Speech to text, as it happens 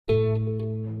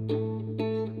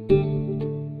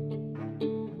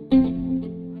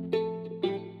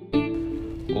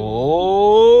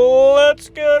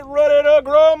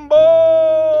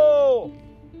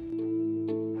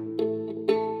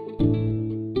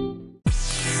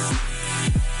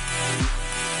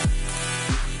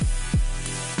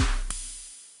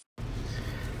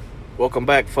Welcome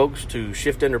back, folks, to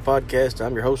Shift Ender Podcast.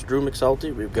 I'm your host, Drew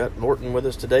McSalty. We've got Morton with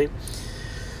us today.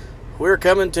 We're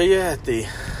coming to you at the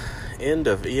end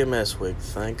of EMS week,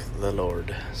 thank the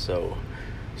Lord. So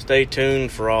stay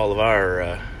tuned for all of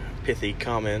our pithy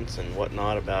comments and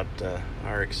whatnot about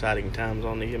our exciting times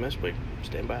on the EMS week.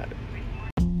 Stand by.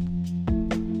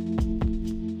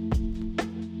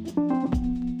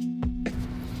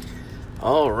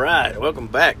 All right, welcome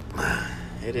back.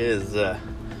 It is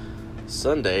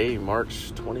Sunday, May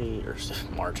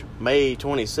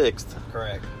 26th.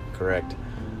 Correct.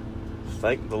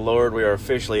 Thank the Lord we are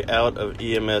officially out of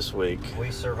EMS week.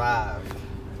 We survived.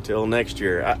 Till next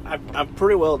year. I've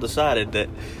pretty well decided that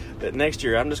next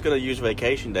year I'm just going to use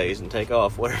vacation days and take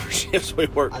off whatever shifts we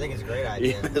work. I think it's a great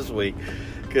idea. EMS week.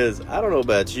 Because I don't know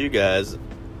about you guys,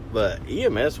 but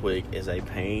EMS week is a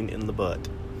pain in the butt.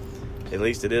 At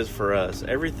least it is for us.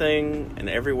 Everything and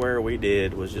everywhere we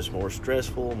did was just more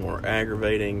stressful, more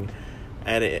aggravating.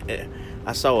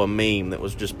 I saw a meme that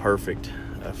was just perfect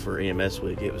for EMS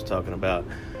week. It was talking about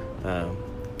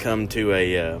come to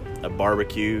a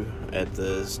barbecue at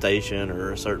the station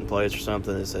or a certain place or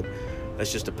something. It said,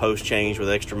 that's just a post change with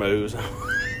extra moves.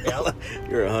 Yep.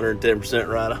 You're 110%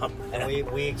 right on.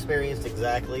 And we experienced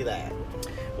exactly that.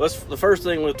 The first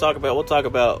thing we'll talk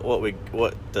about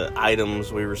what the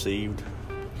items we received.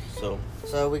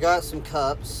 So we got some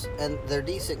cups, and they're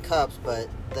decent cups, but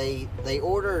they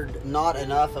ordered not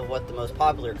enough of what the most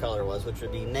popular color was, which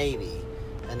would be navy,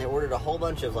 and they ordered a whole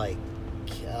bunch of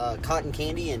cotton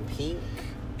candy in pink.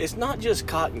 It's not just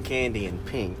cotton candy in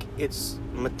pink; it's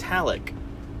metallic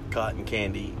cotton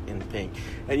candy in pink.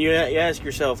 And you ask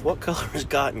yourself, what color is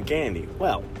cotton candy?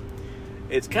 Well,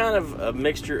 it's kind of a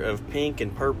mixture of pink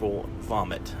and purple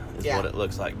vomit is what it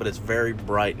looks like, but it's very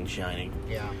bright and shining.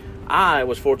 Yeah. I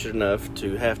was fortunate enough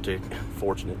to have to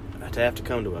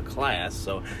come to a class,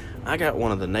 so I got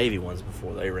one of the navy ones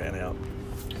before they ran out.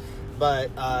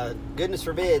 But goodness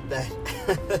forbid that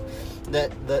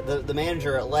that the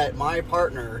manager let my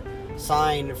partner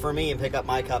sign for me and pick up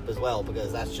my cup as well,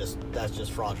 because that's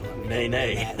just fraudulent.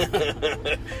 Nay.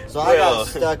 So I got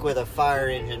stuck with a fire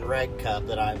engine reg cup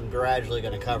that I'm gradually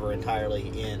going to cover entirely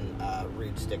in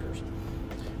Reed stickers.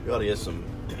 You ought to get some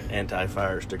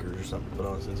anti-fire stickers or something to put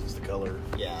on since it's the color.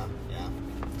 Yeah.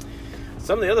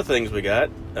 Some of the other things we got,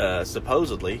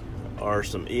 supposedly, are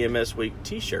some EMS Week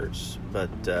t-shirts, but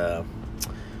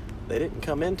they didn't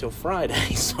come in till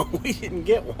Friday, so we didn't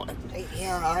get one.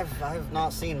 Yeah, I've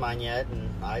not seen mine yet, and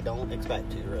I don't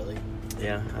expect to, really.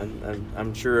 Yeah,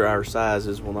 I'm sure our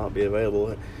sizes will not be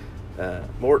available.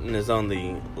 Morton is on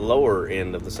the lower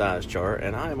end of the size chart,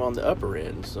 and I am on the upper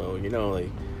end, so,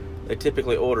 they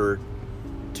typically order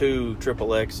 2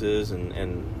 XXXs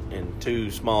and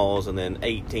 2 smalls, and then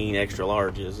 18 extra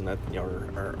larges, and that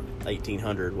or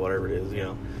 1800, whatever it is,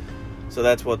 So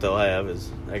that's what they'll have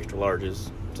is extra larges,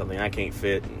 something I can't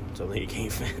fit and something you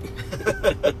can't fit.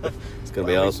 It's gonna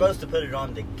be awesome. We're supposed to put it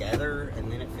on together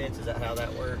and then it fits. Is that how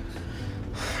that works?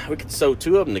 We could sew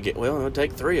 2 of them together. Well, it would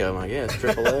take 3 of them, I guess.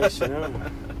 Triple X, They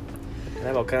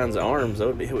have all kinds of arms, though.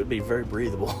 It would be very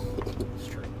breathable. It's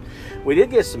true. We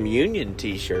did get some union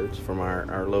t-shirts from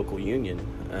our local union,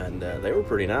 and they were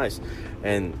pretty nice.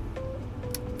 And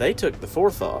they took the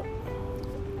forethought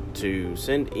to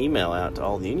send email out to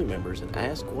all the union members and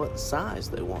ask what size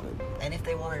they wanted. And if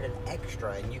they wanted an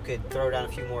extra, and you could throw down a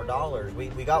few more dollars. We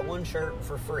got one shirt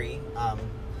for free,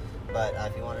 but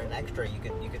if you wanted an extra,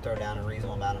 you could throw down a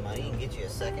reasonable amount of money and get you a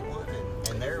second one.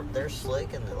 And they're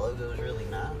slick, and the logo is really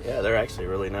nice. Yeah, they're actually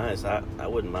really nice. I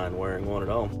wouldn't mind wearing one at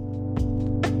all.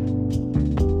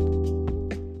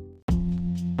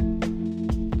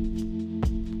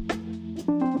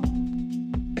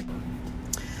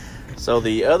 So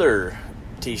the other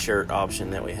t-shirt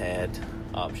option that we had,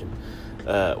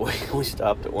 we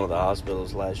stopped at one of the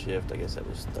hospitals last shift. I guess that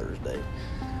was Thursday.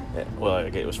 Well,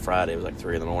 it was Friday. It was like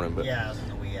 3 a.m. But yeah, it was in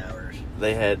the wee hours.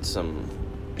 They had some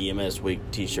EMS Week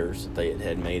t-shirts that they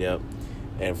had made up.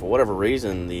 And for whatever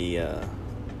reason, the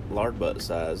lard butt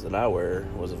size that I wear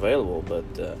was available.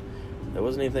 But there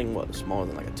wasn't anything, smaller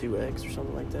than like a 2X or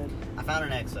something like that? I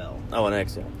found an XL. Oh, an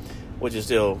XL. Which is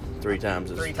still 3 times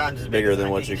as bigger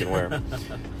than what you can wear.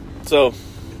 So,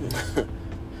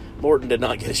 Morton did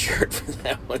not get a shirt for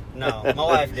that one. No, my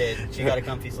wife did. She got a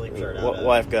comfy sleep shirt out of it.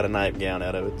 Wife got a nightgown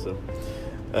out of it. So,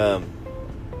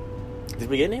 did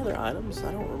we get any other items?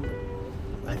 I don't remember.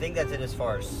 I think that's it as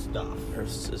far as stuff. Or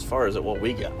as far as what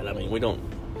we got. I mean,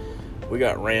 we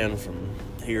got ran from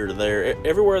here to there.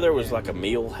 Everywhere there was like a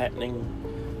meal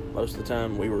happening, most of the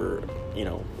time we were,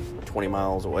 20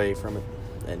 miles away from it.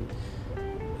 And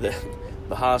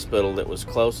the hospital that was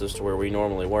closest to where we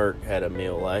normally work had a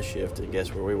meal last shift, and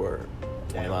guess where we were?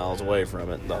 20 miles away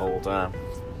from it the whole time.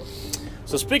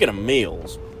 So speaking of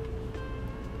meals,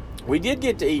 we did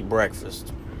get to eat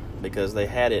breakfast because they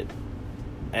had it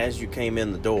as you came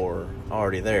in the door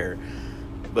already there.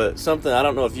 But something, I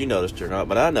don't know if you noticed or not,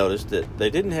 but I noticed that they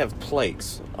didn't have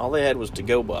plates. All they had was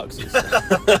to-go boxes.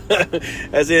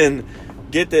 As in,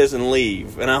 get this and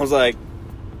leave. And I was like,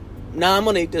 nah, I'm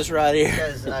going to eat this right here.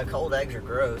 Because cold eggs are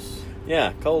gross.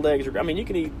 Yeah, cold eggs are, I mean, you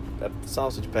can eat a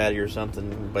sausage patty or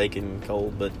something, bacon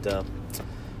cold, but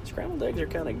scrambled eggs are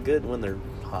kind of good when they're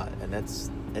hot.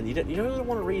 And you don't really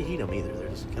want to reheat them either. They're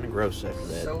just kind of gross after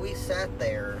that. So we sat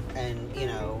there, and,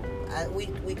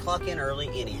 we clock in early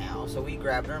anyhow. So we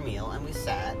grabbed our meal, and we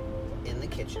sat in the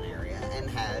kitchen area and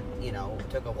had,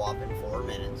 took a whopping 4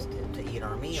 minutes to eat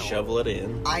our meal. Shovel it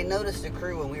in. I noticed a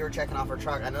crew when we were checking off our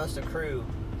truck. I noticed a crew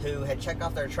who had checked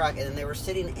off their truck, and then they were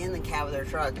sitting in the cab of their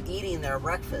truck eating their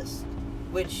breakfast,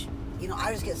 which,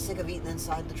 I just get sick of eating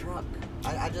inside the truck.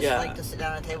 I just like to sit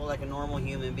down at a table like a normal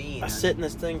human being. I sit in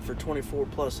this thing for 24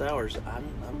 plus hours.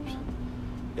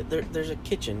 There's a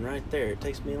kitchen right there. It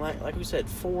takes me, like we said,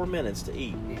 4 minutes to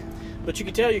eat. Yeah. But you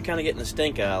can tell you're kind of getting a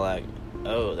stink eye, like,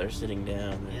 oh, they're sitting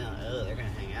down. Yeah, they're going to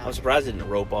hang out. I'm surprised they didn't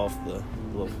rope off the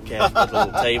little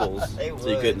little tables so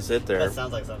you couldn't sit there. That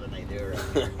sounds like something they do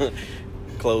around here.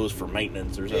 Closed for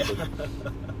maintenance or something. Yeah.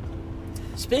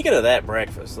 Speaking of that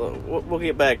breakfast, we'll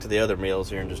get back to the other meals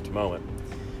here in just a moment.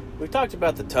 We've talked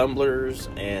about the tumblers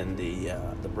and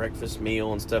the breakfast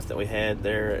meal and stuff that we had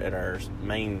there at our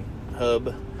main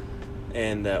hub.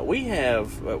 And we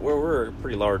have, we're a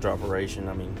pretty large operation.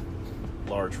 I mean,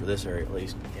 large for this area at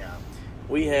least. Yeah.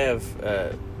 We have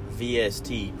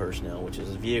VST personnel, which is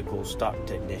vehicle stock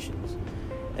technicians.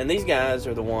 And these guys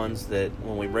are the ones that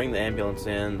when we bring the ambulance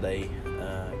in, they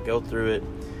go through it,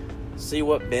 see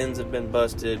what bins have been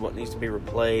busted, what needs to be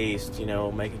replaced,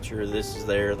 making sure this is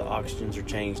there, the oxygens are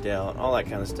changed out, all that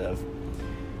kind of stuff.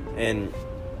 And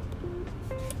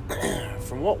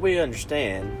from what we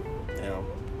understand,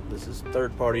 this is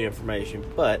third-party information,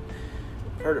 but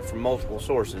I've heard it from multiple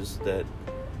sources that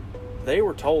they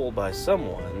were told by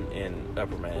someone in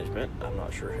upper management, I'm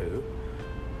not sure who,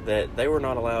 that they were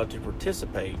not allowed to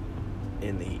participate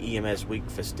in the EMS week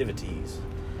festivities.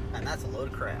 And that's a load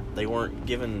of crap. They weren't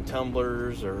given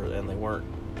tumblers, and they weren't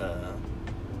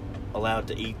allowed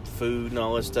to eat food and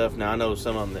all this stuff. Now, I know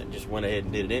some of them that just went ahead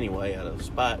and did it anyway out of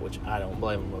spite, which I don't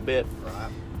blame them a bit. Right.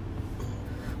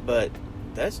 But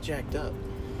that's jacked up.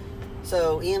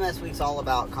 So EMS week's all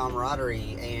about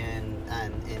camaraderie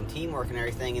and teamwork and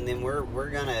everything, and then we're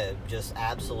gonna just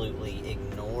absolutely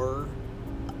ignore,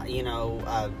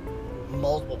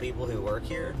 multiple people who work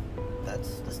here.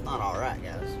 That's not all right,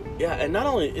 guys. Yeah, and not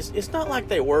only it's not like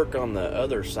they work on the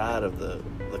other side of the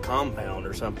compound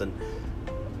or something.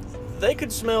 They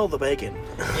could smell the bacon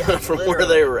from literally. where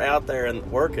they were out there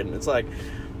and working. It's like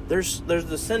there's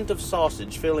the scent of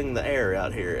sausage filling the air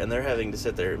out here, and they're having to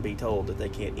sit there and be told that they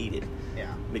can't eat it.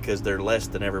 Yeah. Because they're less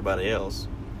than everybody else.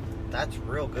 That's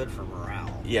real good for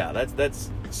morale. Yeah, that's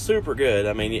super good.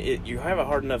 I mean, you have a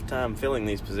hard enough time filling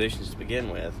these positions to begin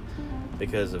with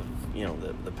because of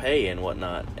the pay and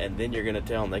whatnot, and then you're going to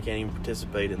tell them they can't even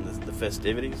participate in the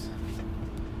festivities.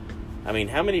 I mean,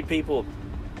 how many people?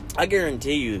 I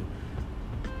guarantee you,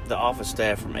 the office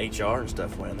staff from HR and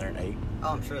stuff went in there and ate. Oh,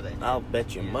 I'm sure they did. I'll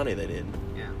bet you money they did.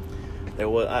 Yeah. There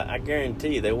was, I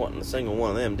guarantee you, they wasn't a single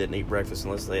one of them didn't eat breakfast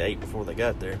unless they ate before they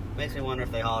got there. Makes me wonder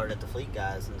if they hollered at the fleet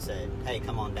guys and said, "Hey,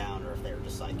 come on down," or if they were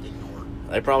just like ignored.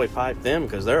 They probably piped them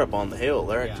because they're up on the hill.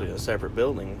 They're actually a separate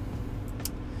building.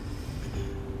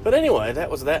 But anyway,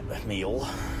 that was that meal.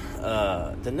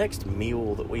 The next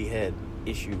meal that we had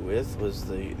issue with was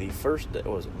the first day.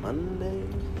 Was it Monday?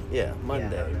 Yeah, Monday. Yeah,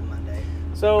 that would've been Monday.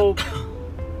 So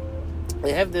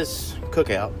they have this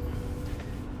cookout,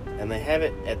 and they have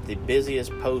it at the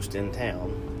busiest post in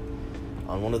town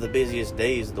on one of the busiest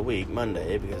days of the week,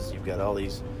 Monday, because you've got all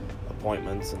these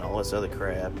appointments and all this other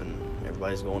crap, and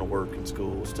everybody's going to work and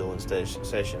school still in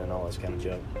session and all this kind of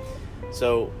junk.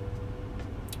 So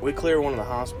we clear one of the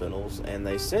hospitals, and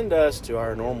they send us to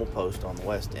our normal post on the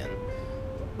west end.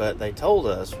 But they told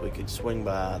us we could swing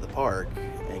by the park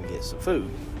and get some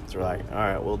food. So we're like, all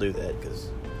right, we'll do that because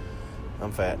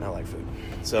I'm fat and I like food.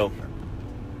 So,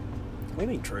 we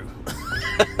mean true.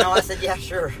 No, I said, yeah,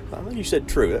 sure. I thought you said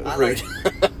true. That was rude.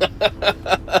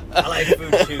 I like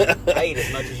food too. I eat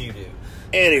as much as you do.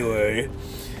 Anyway,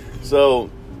 so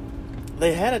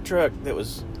they had a truck that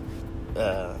was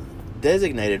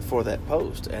designated for that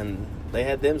post, and they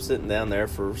had them sitting down there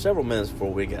for several minutes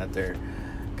before we got there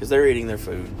because they're eating their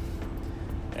food.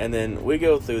 And then we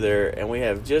go through there, and we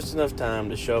have just enough time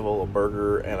to shovel a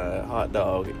burger and a hot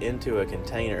dog into a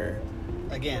container.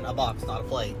 Again, a box, not a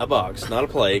plate. A box, not a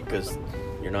plate, because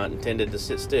you're not intended to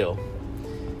sit still.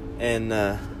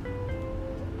 And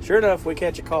sure enough, we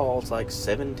catch a call. It's like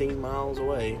 17 miles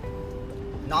away.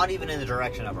 Not even in the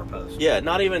direction of our post. Yeah,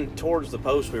 not even towards the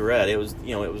post we were at. It was,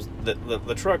 it was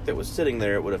the truck that was sitting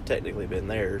there. It would have technically been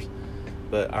theirs,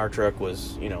 but our truck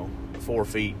was, 4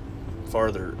 feet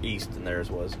farther east than theirs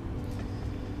was.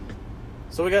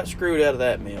 So we got screwed out of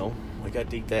that meal. We got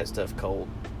to eat that stuff cold.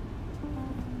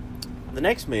 The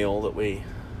next meal that we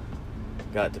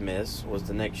got to miss was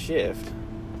the next shift.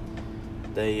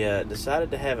 They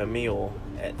decided to have a meal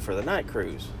for the night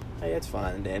cruise. Hey, that's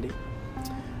fine and dandy.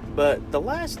 But the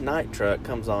last night truck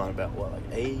comes on about what, like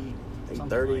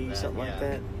 8:30, something like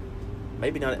that.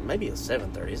 Maybe not. Maybe it's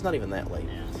 7:30. It's not even that late.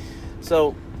 Yeah.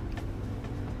 So,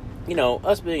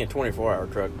 us being a 24-hour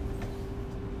truck,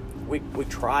 we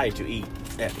try to eat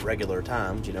at regular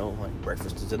times. Like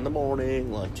breakfast is in the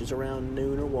morning, lunch is around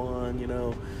noon or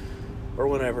 1, or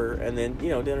whenever, and then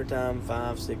dinner time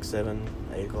 5, 6, 7,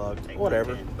 8 o'clock,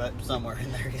 whatever. 10, but somewhere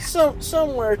in there. Yeah. So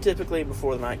somewhere typically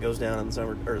before the night goes down in the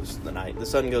summer, or the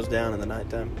sun goes down in the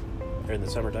nighttime, or in the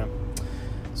summertime.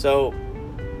 So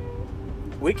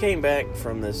we came back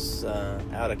from this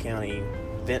out of county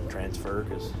vent transfer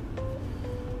because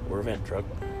we're a vent truck,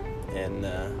 and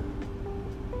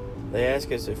they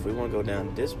asked us if we want to go down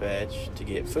to dispatch to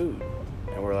get food,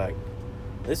 and we're like,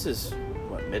 this is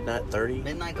what, midnight 30?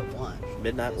 Midnight to 1.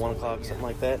 Midnight, 1 o'clock, something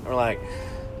like that. And we're like,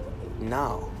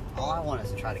 no. All I want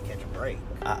is to try to catch a break.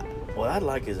 What I'd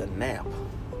like is a nap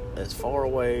as far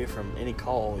away from any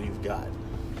call you've got.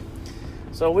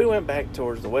 So we went back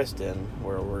towards the west end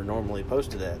where we're normally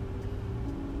posted at.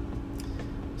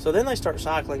 So then they start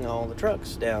cycling all the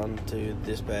trucks down to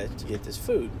dispatch to get this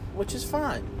food, which is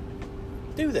fine.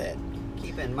 Do that.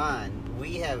 Keep in mind,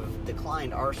 we have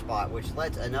declined our spot, which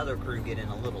lets another crew get in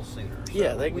a little sooner. So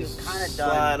Yeah, they can we've kind of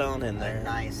slide done on in there. a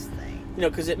nice thing.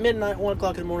 Because at midnight, 1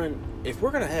 o'clock in the morning, if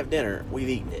we're going to have dinner, we've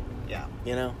eaten it.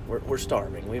 Yeah. We're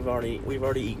starving. We've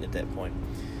already eaten at that point.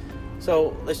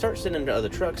 So they start sending the other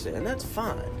trucks in, and that's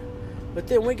fine. But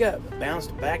then we got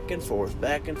bounced back and forth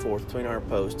between our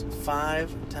posts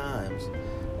 5 times.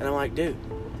 And I'm like, dude,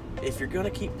 if you're going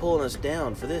to keep pulling us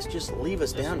down for this, just leave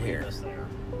us down here.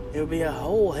 It would be a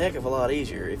whole heck of a lot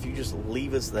easier if you just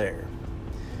leave us there.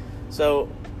 So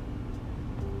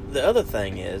the other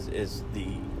thing is the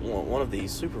one of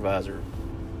these supervisor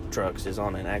trucks is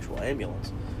on an actual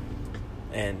ambulance,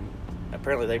 and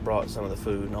apparently they brought some of the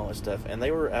food and all that stuff, and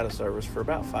they were out of service for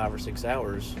about 5 or 6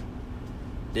 hours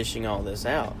dishing all this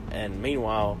out. And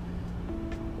meanwhile,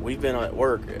 we've been at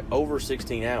work over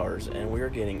 16 hours, and we're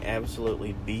getting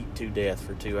absolutely beat to death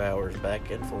for 2 hours back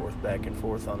and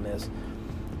forth on this.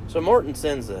 So Morton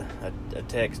sends a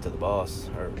text to the boss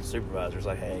or the supervisors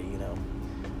like, hey,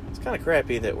 it's kind of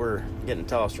crappy that we're getting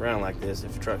tossed around like this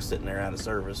if a truck's sitting there out of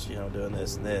service, doing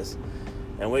this and this.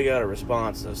 And we got a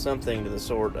response of something to the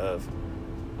sort of,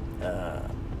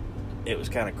 it was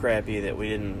kind of crappy that we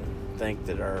didn't think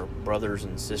that our brothers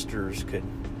and sisters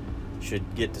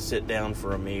should get to sit down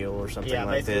for a meal or something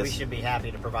like this. Yeah, basically we should be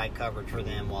happy to provide coverage for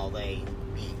them while they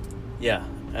eat. Yeah,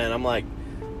 and I'm like,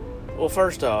 well,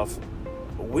 first off,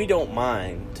 we don't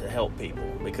mind to help people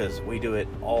because we do it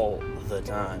all the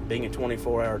time. Being a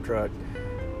 24-hour truck,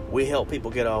 we help people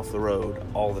get off the road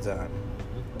all the time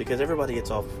because everybody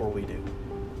gets off before we do.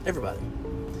 Everybody.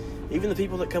 Even the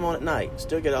people that come on at night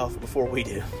still get off before we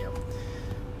do. Yep.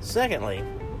 Secondly,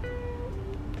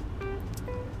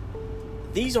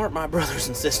 these aren't my brothers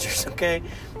and sisters, okay?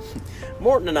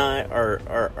 Morton and I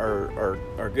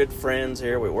are good friends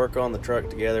here. We work on the truck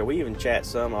together. We even chat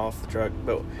some off the truck,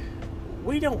 but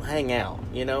we don't hang out.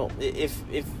 If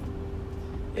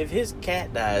his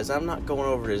cat dies, I'm not going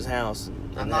over to his house.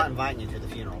 I'm not inviting you to the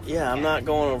funeral. Yeah, I'm not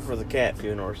going over for the cat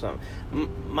funeral or something.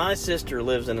 My sister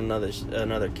lives in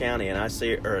another county, and I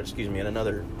see her, in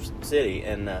another city,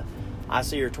 and I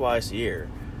see her twice a year.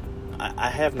 I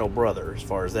have no brother as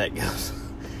far as that goes.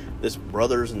 This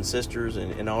brothers and sisters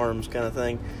in arms kind of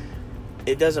thing,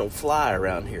 it doesn't fly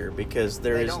around here because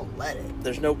don't let it.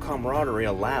 There's no camaraderie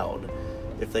allowed.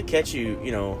 If they catch you,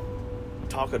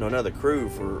 talking to another crew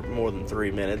for more than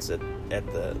 3 minutes at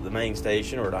the main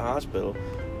station or the hospital,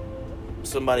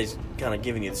 somebody's kind of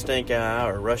giving you the stink eye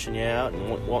or rushing you out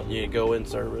and wanting you to go in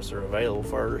service or available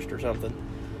first or something.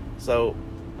 So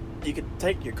you could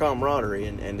take your camaraderie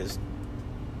and just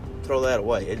throw that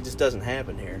away. It just doesn't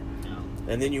happen here. No.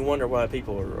 And then you wonder why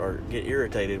people get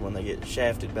irritated when they get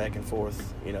shafted back and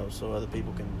forth, so other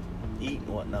people can eat and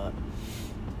whatnot.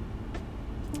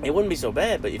 it wouldn't be so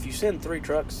bad. But if you send 3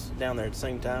 trucks down there at the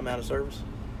same time out of service,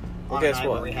 well, On a guess night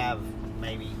what? where we have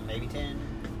maybe 10.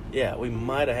 Yeah, we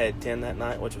might have had 10 that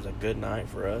night, which was a good night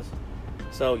for us.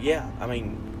 So, yeah, I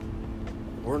mean,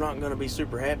 we're not going to be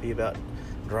super happy about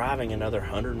driving another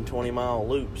 120-mile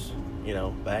loops, you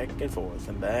know, back and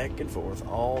forth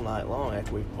all night long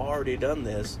after we've already done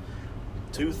this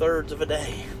 2/3 of a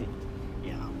day.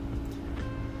 Yeah.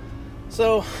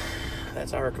 So,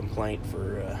 that's our complaint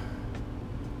for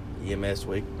EMS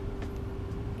week.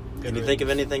 Can you think of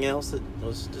anything else that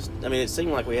was just... I mean, it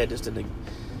seemed like we had just a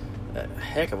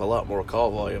heck of a lot more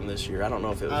call volume this year. I don't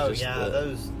know if it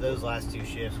was those last 2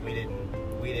 shifts we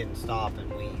didn't stop,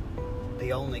 and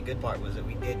the only good part was that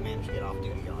we did manage to get off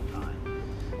duty on time.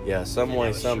 Yeah, some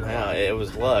way, somehow. It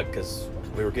was luck, because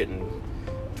we were getting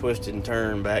twisted and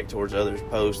turned back towards others'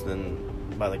 posts,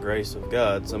 and by the grace of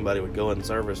God, somebody would go in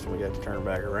service and we got to turn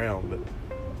back around. But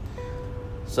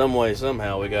some way,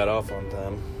 somehow, we got off on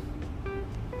time.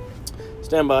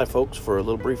 Stand by, folks, for a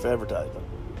little brief advertisement.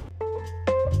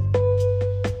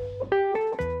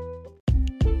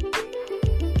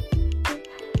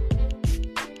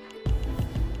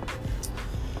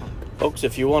 Folks,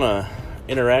 if you want to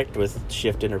interact with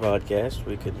Shift Enter Podcast,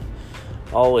 we could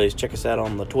always check us out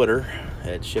on the Twitter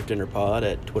at ShiftEnterPod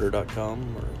at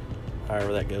twitter.com, or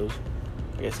however that goes.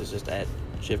 I guess it's just at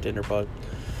ShiftEnterPod.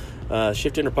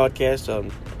 Shift Enter Podcast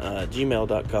on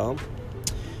gmail.com.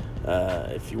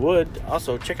 If you would,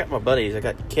 also check out my buddies. I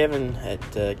got Kevin at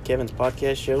Kevin's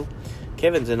podcast show.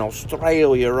 Kevin's in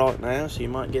Australia right now, so you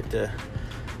might get to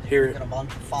hear... Got a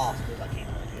bunch of fossils I can't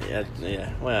believe.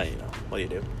 Yeah, well, you know, what do you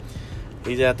do?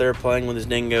 He's out there playing with his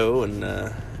dingo,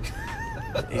 and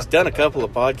he's done a couple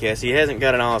of podcasts. He hasn't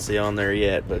got an Aussie on there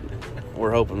yet, but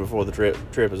we're hoping before the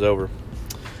trip is over.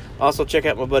 Also, check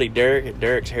out my buddy Derek at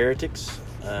Derek's Heretics.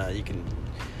 You can,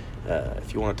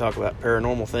 if you want to talk about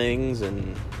paranormal things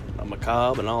and a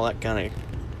macabre and all that kind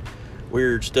of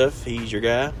weird stuff, he's your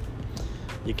guy.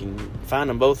 You can find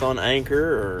them both on Anchor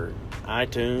or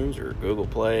iTunes or Google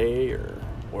Play or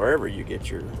wherever you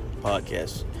get your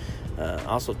podcasts.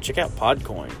 Also, check out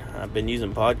Podcoin. I've been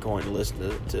using Podcoin to listen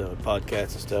to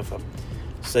podcasts and stuff. I'm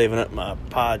saving up my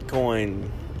Podcoin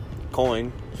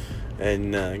coin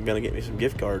and going to get me some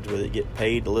gift cards with it, get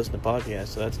paid to listen to podcasts,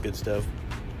 so that's good stuff.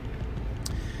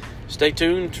 Stay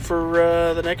tuned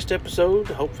for the next episode,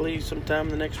 hopefully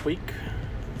sometime the next week,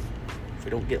 if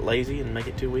we don't get lazy and make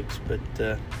it 2 weeks.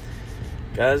 But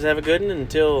guys, have a good one.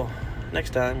 Until next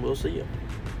time, we'll see you.